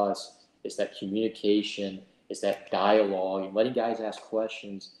that for us, it's that communication, it's that dialogue, and letting guys ask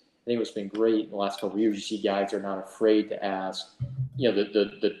questions. I think what's been great in the last couple of years, you see guys are not afraid to ask,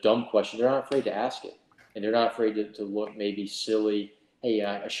 the dumb questions. They're not afraid to ask it, and they're not afraid to look maybe silly. Hey,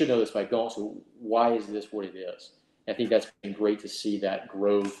 I should know this, but I don't. So why is this what it is? And I think that's been great to see that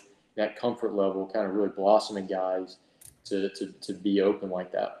growth, that comfort level, kind of really blossoming guys to be open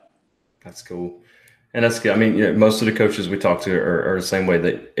like that. That's cool. And that's good. I mean, most of the coaches we talk to are the same way,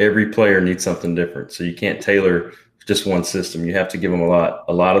 that every player needs something different. So you can't tailor just one system. You have to give them a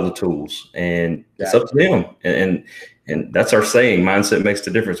lot of the tools, and it's up to them. And that's our saying, mindset makes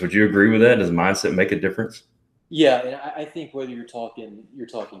the difference. Would you agree with that? Does mindset make a difference? Yeah, and I think whether you're talking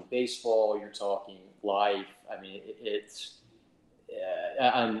baseball, you're talking life. I mean,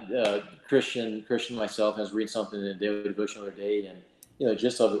 I'm Christian myself. I was reading something in the daily devotion the other day, and the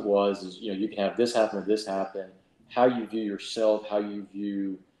gist of it is you can have this happen or this happen. How you view yourself, how you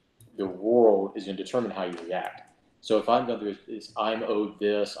view the world is going to determine how you react. So if I'm going through this, I'm owed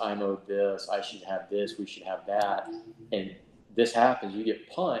this, I should have this, we should have that, and this happens, you get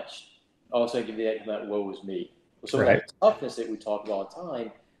punched. All of a sudden, that woe is me. Well, some of that toughness that we talk about all the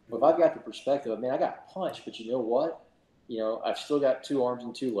time. But if I've got the perspective of, man, I got punched, but you know what? I've still got two arms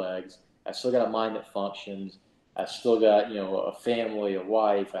and two legs. I've still got a mind that functions. I've still got, a family, a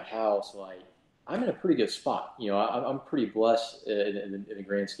wife, a house. Like, I'm in a pretty good spot. I'm pretty blessed in the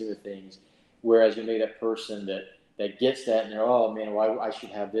grand scheme of things. Whereas maybe that person that gets that and they're, oh man, why I should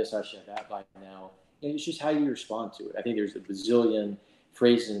have this, I should have that by now. And it's just how you respond to it. I think there's a bazillion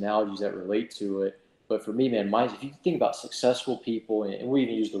phrases and analogies that relate to it. But for me, man, if you think about successful people, and we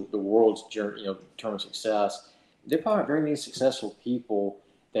even use the world's term of success, there probably aren't very many successful people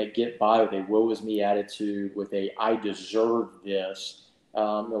that get by with a woe is me attitude, with a I deserve this. A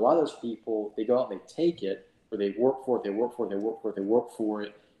lot of those people, they go out and they take it, or they work for it, and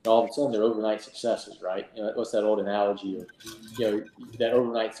all of a sudden they're overnight successes, right? What's that old analogy of, that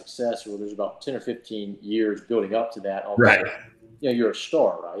overnight success where there's about 10 or 15 years building up to that. All of a sudden, you're a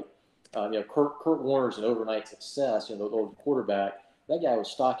star, right? Kurt Warner's an overnight success. The old quarterback. That guy was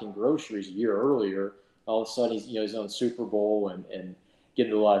stocking groceries a year earlier. All of a sudden, he's on the Super Bowl and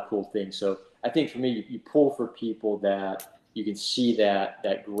getting a lot of cool things. So I think for me, you pull for people that you can see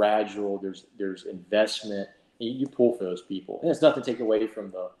that gradual. There's investment, and you pull for those people. And it's nothing to take away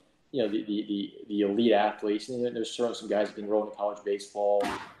from the elite athletes. And there's certainly some guys that can roll into college baseball,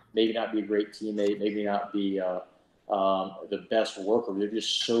 maybe not be a great teammate, maybe not be the best worker. They're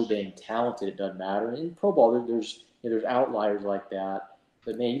just so dang talented, it doesn't matter. And in pro ball, there's outliers like that.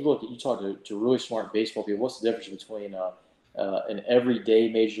 But man, you talk to really smart baseball people. What's the difference between an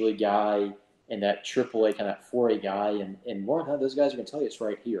everyday major league guy and that AAA kind of 4A guy? And more than that, those guys are going to tell you it's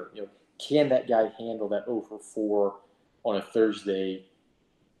right here. Can that guy handle that 0 for 4 on a Thursday,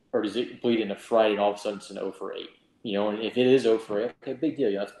 or does it bleed into Friday and all of a sudden it's an 0 for 8? And if it is 0 for 8, okay, big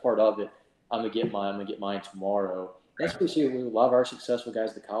deal. That's part of it. I'm gonna get mine tomorrow. That's what we see with a lot of our successful guys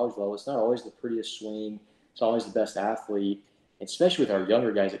at the college level. It's not always the prettiest swing. It's always the best athlete, and especially with our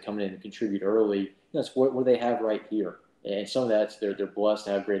younger guys that come in and contribute early. That's what do they have right here. And some of that's they're blessed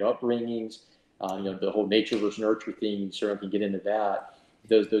to have great upbringings. The whole nature versus nurture thing, you certainly can get into that.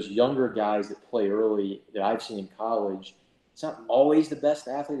 Those younger guys that play early that I've seen in college, it's not always the best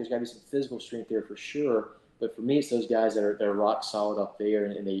athlete. There's got to be some physical strength there for sure. But for me, it's those guys that are rock solid up there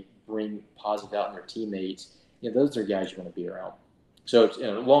and they bring positive out in their teammates. Those are guys you want to be around. So,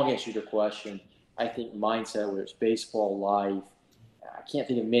 long answer to your question, I think mindset, whether it's baseball, life, I can't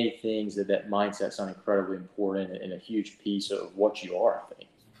think of many things that mindset's not incredibly important and a huge piece of what you are, I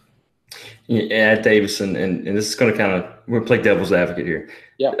think. At Davidson, and this is going to we're going to play devil's advocate here.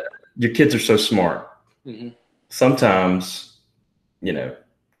 Yeah. Your kids are so smart. Mm-hmm. Sometimes,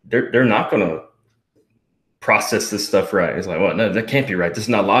 they're not going to process this stuff right. It's like, well, no, that can't be right. This is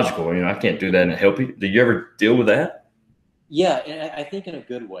not logical. I can't do that and help you. Do you ever deal with that? Yeah, and I think in a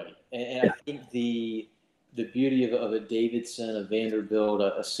good way. And I think the beauty of a Davidson, a Vanderbilt,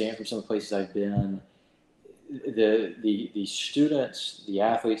 a Stanford, some of the places I've been, the students, the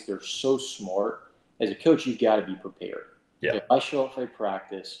athletes, they're so smart. As a coach, you've got to be prepared. Yeah. If I show up for a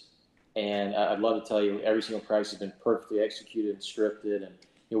practice, and I'd love to tell you every single practice has been perfectly executed and scripted.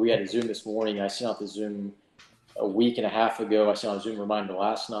 And we had a Zoom this morning. I sent out the Zoom a week and a half ago. I sent out a Zoom reminder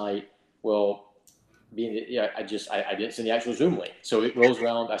last night. Well, I didn't send the actual Zoom link. So it rolls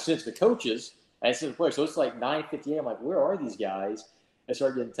around. I sent it to the coaches. And I sent it to the players. So it's like 9:58. I'm like, where are these guys? I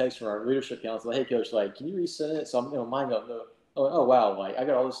started getting texts from our leadership council. Hey, coach, can you resend it? So I'm, mine going, no. Oh, wow. I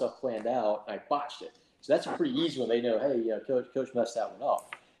got all this stuff planned out. And I botched it. So that's pretty easy when they know, hey, coach messed that one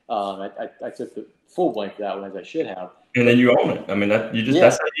up. I took the full blame for that one, as I should have. And then you own it. I mean,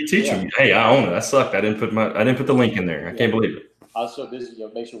 that's how you teach them. Hey, I own it. I sucked. I didn't put the link in there. I can't believe it. I was so busy,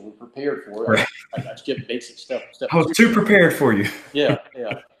 make sure we're prepared for it. Right. I skipped basic stuff. I was too prepared for you. Yeah.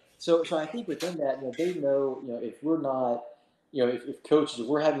 So I think within that, they know, if we're not, if coaches, if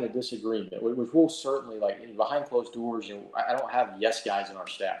we're having a disagreement, which we'll certainly, behind closed doors, I don't have yes guys in our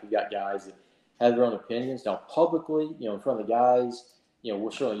staff. We've got guys that have their own opinions. Now, publicly, in front of the guys,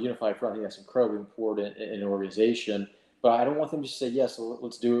 we're certainly unified front. I think that's incredibly important in an organization. But I don't want them to just say, yes,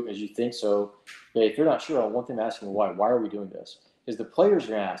 let's do it because you think so. Okay, if they're not sure, I want them asking why. Why are we doing this? Because the players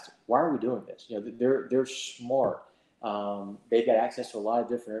are asked, why are we doing this? They're smart. They've got access to a lot of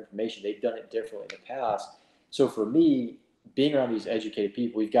different information. They've done it differently in the past. So for me, being around these educated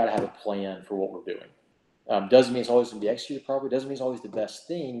people, we've got to have a plan for what we're doing. Doesn't mean it's always going to be executed properly. Doesn't mean it's always the best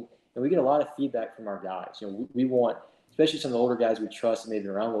thing. And we get a lot of feedback from our guys. We want, especially some of the older guys we trust and they've been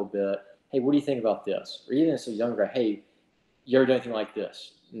around a little bit. Hey, what do you think about this? Or even as a younger guy, hey, you ever done anything like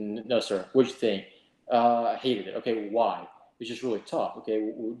this? No, sir. What'd you think? I hated it. Okay, well, why? It's just really tough. Okay,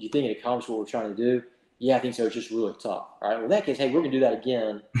 well, do you think it accomplished what we're trying to do? Yeah, I think so. It's just really tough. All right, well, in that case, hey, we're going to do that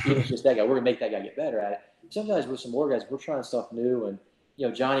again. Even if it's just that guy, we're going to make that guy get better at it. Sometimes with some more guys, we're trying stuff new.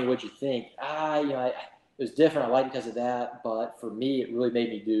 And, Johnny, what'd you think? It was different. I liked it because of that. But for me, it really made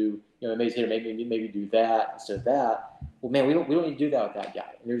me do, it made me do that instead of that. Well, man, we don't need to do that with that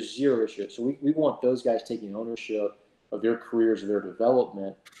guy. And there's zero issue. So we want those guys taking ownership of their careers, of their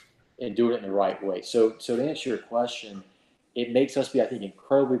development, and doing it in the right way. So to answer your question, it makes us be, I think,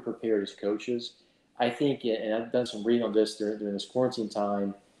 incredibly prepared as coaches. I think, and I've done some reading on this during this quarantine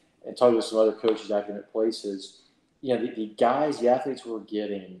time and talking with some other coaches academic places, the guys, the athletes we're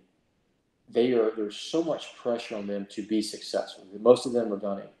getting, there's so much pressure on them to be successful. Most of them have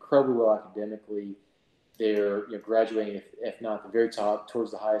done incredibly well academically. They're graduating, if not the very top,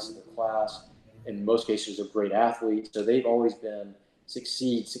 towards the highest in the class. In most cases, they're great athletes. So they've always been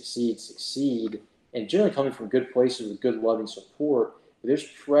succeed, and generally coming from good places with good loving support. But there's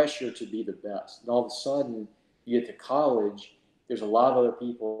pressure to be the best. And all of a sudden, you get to college, there's a lot of other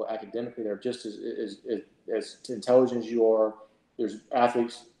people academically that are just as intelligent as you are. There's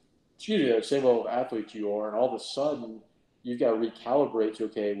athletes, the same level of athletes you are. And all of a sudden, you've got to recalibrate to,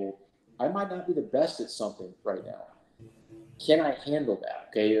 okay, well, I might not be the best at something right now. Can I handle that?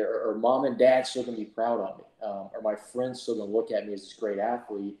 Okay, or mom and dad still going to be proud of me? Or my friends still going to look at me as this great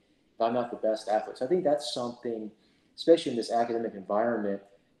athlete if I'm not the best athlete? So I think that's something, especially in this academic environment,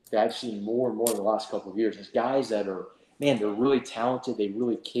 that I've seen more and more in the last couple of years. There's guys that are, man, they're really talented, they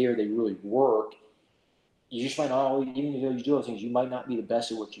really care, they really work. You just might not always, even if you do those things, you might not be the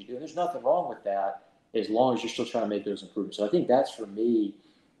best at what you do. And there's nothing wrong with that as long as you're still trying to make those improvements. So I think that's, for me,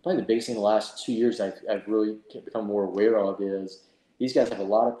 probably the biggest thing in the last 2 years I've really become more aware of is these guys have a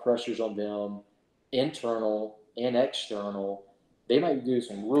lot of pressures on them, internal and external. They might do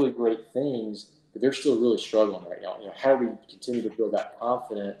some really great things, but they're still really struggling right now. How do we continue to build that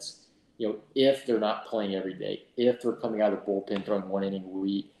confidence, if they're not playing every day, if they're coming out of the bullpen throwing one inning a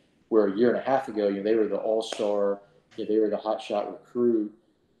week, where a year and a half ago, they were the all-star, they were the hotshot recruit.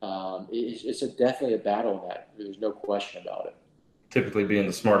 It's definitely a battle in that. There's no question about it. typically being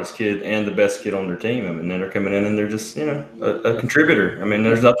the smartest kid and the best kid on their team. I mean, then they're coming in and they're just, a contributor. I mean,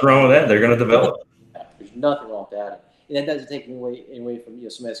 there's nothing wrong with that. They're going to develop. There's nothing wrong with that. And that doesn't take away from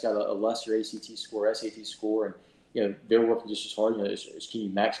somebody that's got a lesser ACT score, SAT score, and they're working just as hard. Is can you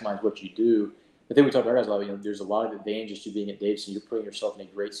maximize what you do? But then we talk about guys a lot. There's a lot of advantages to being at Davidson. You're putting yourself in a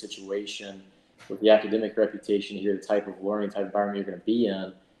great situation with the academic reputation here, the type of learning, type of environment you're going to be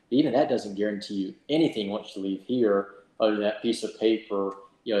in. But even that doesn't guarantee you anything once you leave here, other than that piece of paper.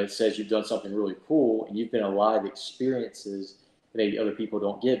 It says you've done something really cool and you've been alive experiences that maybe other people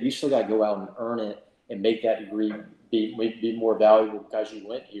don't give. You still got to go out and earn it and make that degree be more valuable because you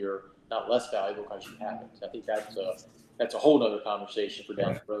went here, not less valuable because you haven't. I think that's a whole other conversation for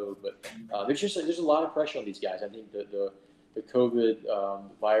down the road. But there's a lot of pressure on these guys. I think the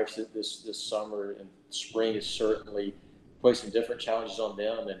COVID virus this summer and spring has certainly put some different challenges on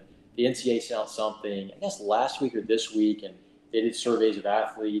them. And the NCAA sent out something, I guess last week or this week, and they did surveys of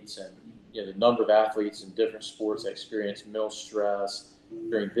athletes and the number of athletes in different sports that experience mental stress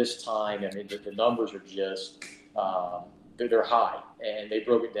during this time. I mean, the numbers are just they're high, and they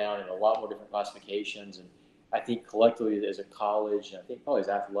broke it down in a lot more different classifications. And I think collectively as a college, and I think probably as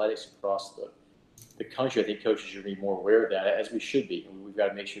athletics across the country, I think coaches should be more aware of that, as we should be. We've got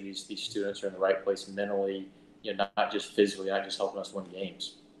to make sure these students are in the right place mentally, not just physically, not just helping us win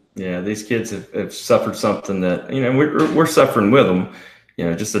games. Yeah, these kids have suffered something that, we're suffering with them,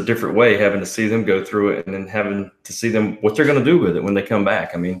 just a different way, having to see them go through it and then having to see them, what they're going to do with it when they come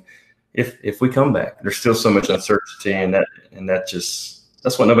back. I mean, if we come back, there's still so much uncertainty, and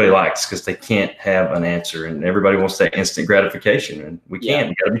that's what nobody likes, because they can't have an answer, and everybody wants that instant gratification, and we can't.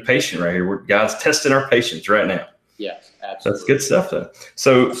 We got to be patient right here. God's testing our patience right now. Yes, absolutely. That's good stuff, though.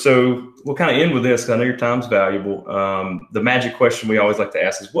 So we'll kind of end with this, because I know your time's valuable. The magic question we always like to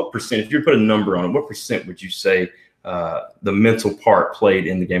ask is, what percent, if you put a number on it, what percent would you say the mental part played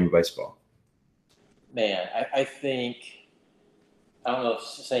in the game of baseball? Man, I think, I don't know if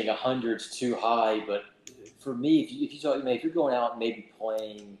saying 100's too high, but for me, if you're going out and maybe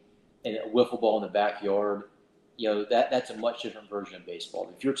playing in a wiffle ball in the backyard, that's a much different version of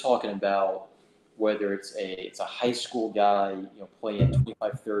baseball. If you're talking about whether it's a high school guy, playing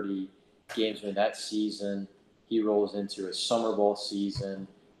 25, 30 games in that season, he rolls into a summer ball season,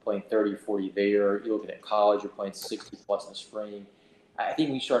 playing 30, 40 there. You're looking at college, you're playing 60 plus in the spring. I think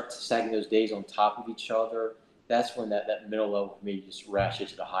when you start stacking those days on top of each other, that's when that middle level for me just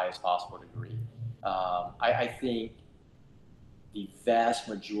ratchets to the highest possible degree. I think the vast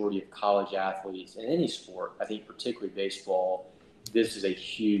majority of college athletes in any sport, I think particularly baseball, this is a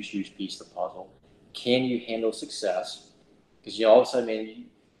huge, huge piece of the puzzle. Can you handle success? Because all of a sudden, man,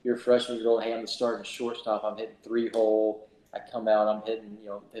 you're a freshman, you're going, hey, I'm starting shortstop, I'm hitting 3-hole. I come out, I'm hitting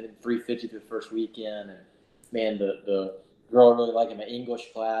 350 through the first weekend, and man, the girl I really like in my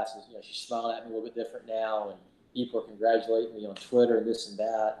English class is, she's smiling at me a little bit different now, and people are congratulating me on Twitter and this and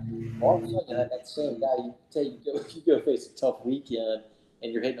that. All of a sudden, that same guy, you go face a tough weekend,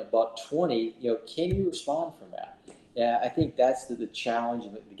 and you're hitting a $120. Can you respond from that? Yeah, I think that's the challenge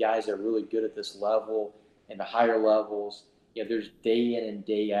of the guys that are really good at this level and the higher levels. There's day in and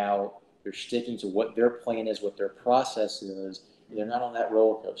day out. They're sticking to what their plan is, what their process is. And they're not on that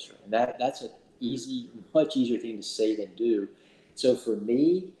roller coaster. And that's an much easier thing to say than do. So for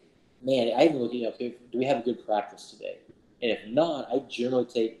me, man, I even look at, do we have a good practice today? And if not, I generally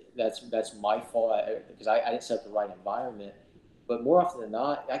take that's my fault because I didn't set the right environment. But more often than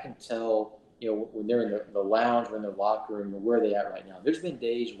not, I can tell, when they're in the lounge or in their locker room or where they're at right now. There's been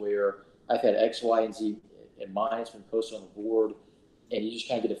days where I've had X, Y, and Z in mind. It's been posted on the board, and you just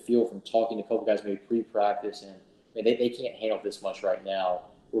kind of get a feel from talking to a couple guys maybe pre-practice, and they can't handle this much right now.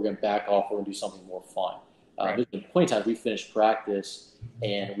 We're going to back off. We're going to do something more fun. Right. There's been plenty of times we finished practice,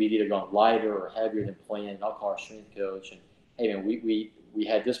 and we've either gone lighter or heavier than planned, and I'll call our strength coach, and, hey, man, we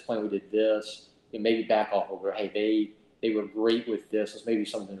had this plan, we did this, and maybe back off over, hey, they were great with this. Let's maybe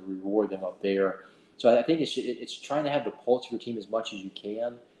something to reward them up there. So I think it's trying to have the pulse of your team as much as you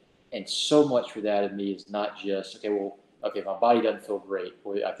can. And so much for that of me is not just, if my body doesn't feel great.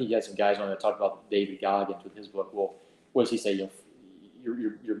 Well, I think you had some guys on that talked about David Goggins with his book. Well, what does he say?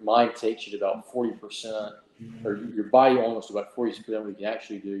 Your mind takes you to about 40%, or your body almost about 40% of what you can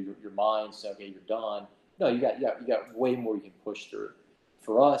actually do. Your mind says, okay, you're done. No, you got way more you can push through.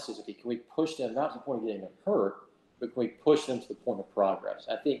 For us, is okay, can we push them not to the point of getting them hurt, but can we push them to the point of progress?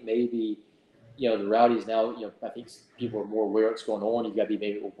 I think maybe, the Rowdies now, I think people are more aware of what's going on. You've got to be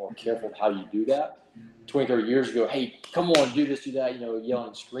maybe a little more careful of how you do that. 20, 30 years ago, hey, come on, do this, do that, yelling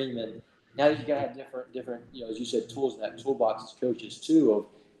and screaming. Now you got to have different, as you said, tools in that toolbox as coaches too, of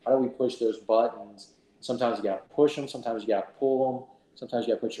how do we push those buttons Sometimes you got to push them. Sometimes you got to pull them. Sometimes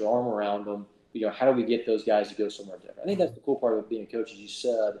you got to put your arm around them. How do we get those guys to go somewhere different? I think that's the cool part of being a coach, as you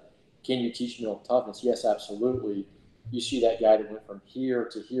said. Can you teach mental toughness? Yes, absolutely. You see that guy that went from here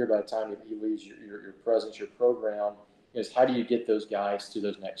to here by the time he leaves your presence, your program, is how do you get those guys to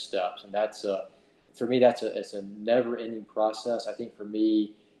those next steps? And that's for me, it's a never-ending process. I think for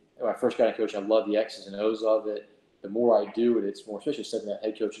me, when I first got a coach, I love the X's and O's of it. The more I do it, it's more, especially stepping that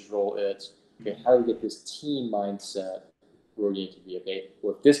head coach's role. It's okay. How do we get this team mindset where we need to be? Okay,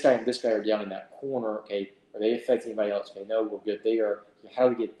 well, if this guy and this guy are down in that corner, okay, are they affecting anybody else? Okay, no, we're good. They are. How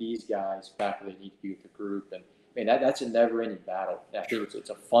do we get these guys back where they need to be with the group? And that's a never-ending battle. And I think it's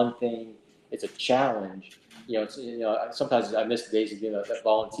a fun thing. It's a challenge. Sometimes I miss the days of being that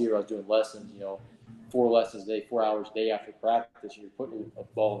volunteer. I was doing lessons. 4 lessons a day, 4 hours a day after practice. You're putting a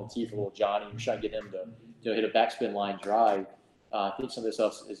ball in the teeth of little Johnny. You're trying to get him to hit a backspin line drive. I think some of this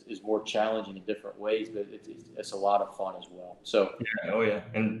stuff is more challenging in different ways, but it's a lot of fun as well. So yeah, oh yeah,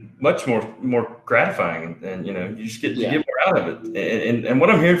 and much more gratifying, and you just get more out of it. And what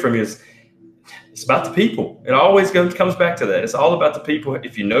I'm hearing from you is it's about the people. It always comes back to that. It's all about the people.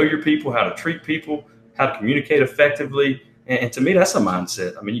 If you know your people, how to treat people, how to communicate effectively. And to me, that's a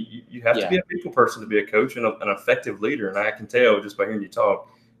mindset. I mean, you have to be a people person to be a coach and an effective leader. And I can tell just by hearing you talk,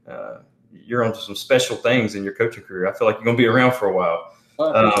 you're onto some special things in your coaching career. I feel like you're going to be around for a while.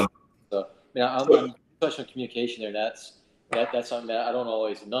 I'm touching on communication there. That's something that I don't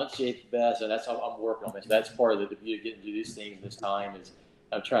always enunciate the best, and that's how I'm working on this. That's part of the beauty of getting to do these things this time is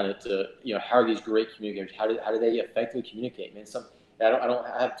I'm trying to how are these great communicators? How do they effectively communicate? Man, I don't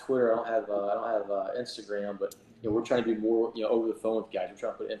have Twitter. I don't have Instagram, but we're trying to do more over the phone with guys. We're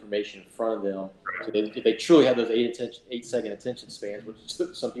trying to put information in front of them. So if they truly have those 8-second attention spans, which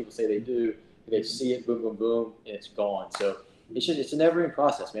some people say they do, they see it, boom, boom, boom, and it's gone. So it's a never-ending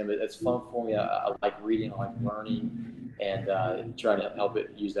process, man. But it's fun for me. I like reading, I like learning, and trying to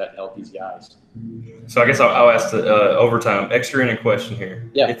use that to help these guys. So I guess I'll ask the overtime extra inning question here.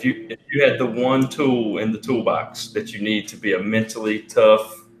 Yeah. If you had the one tool in the toolbox that you need to be a mentally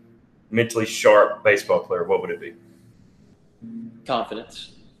tough, mentally sharp baseball player, what would it be?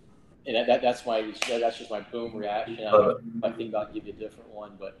 Confidence. And that's just my boom reaction. I think I'll give you a different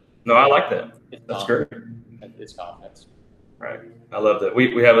one, but no, I like that. That's great. It's confidence. Right. I love that.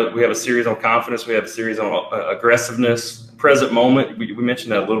 We have a series on confidence. We have a series on aggressiveness, present moment. We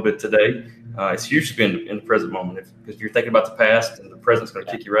mentioned that a little bit today. It's huge to be in the present moment because you're thinking about the past and the present's going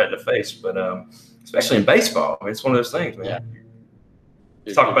to kick you right in the face. But especially in baseball, I mean, it's one of those things, man.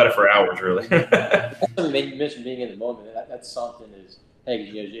 Yeah. Talk about it for hours, really. You mentioned being in the moment. That's something is,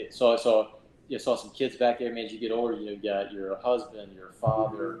 hey, so you saw some kids back there, man. As you get older, you got your husband, your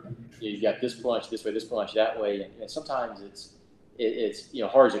father. You got this punch this way, this punch that way, and sometimes it's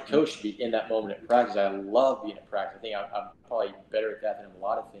hard as a coach to be in that moment at practice. I love being at practice. I think I'm probably better at that than a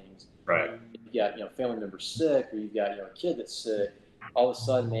lot of things. Right. You got a family member sick, or you've got a kid that's sick. All of a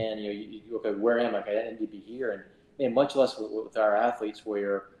sudden, man, you okay, where am I? Okay, I need to be here, and man, much less with our athletes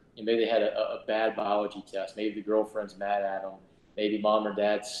where maybe they had a bad biology test, maybe the girlfriend's mad at them, maybe mom or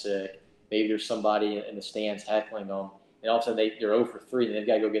dad's sick, maybe there's somebody in the stands heckling them, and all of a sudden they're 0 for 3, and they've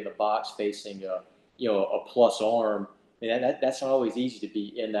got to go get in the box facing a plus arm. I mean, that's not always easy to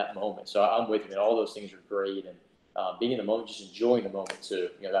be in that moment. So I'm with you, man. All those things are great, and being in the moment, just enjoying the moment too.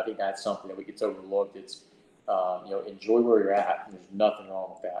 I think that's something that gets overlooked. It's enjoy where you're at, and there's nothing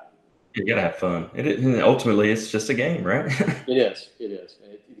wrong with that. You gotta have fun. Ultimately, it's just a game, right? It is. And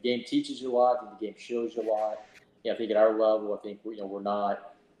the game teaches you a lot. And the game shows you a lot. I think at our level, I think we're not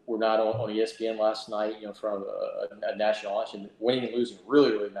on ESPN last night. From a national auction. Winning and losing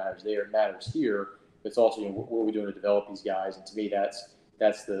really matters there. It matters here. But it's also what are we doing to develop these guys? And to me, that's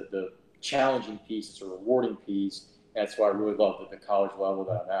the challenging piece. It's a rewarding piece. That's why I really love the college level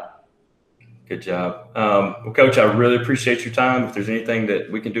that I'm at. Good job. Well, Coach, I really appreciate your time. If there's anything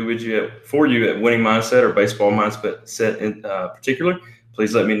that we can do for you at Winning Mindset or Baseball Mindset in particular,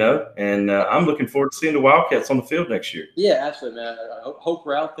 please let me know. And I'm looking forward to seeing the Wildcats on the field next year. Yeah, absolutely, man. I hope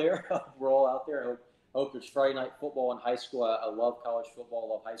we're out there. We're all out there. I hope there's Friday night football in high school. I love college football.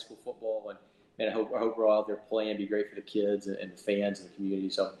 I love high school football. And I hope we're all out there playing. It'd be great for the kids and the fans and the community.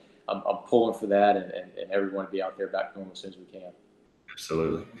 So I'm pulling for that and everyone to be out there back home as soon as we can.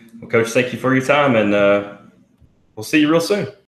 Absolutely. Well, Coach, thank you for your time, and we'll see you real soon.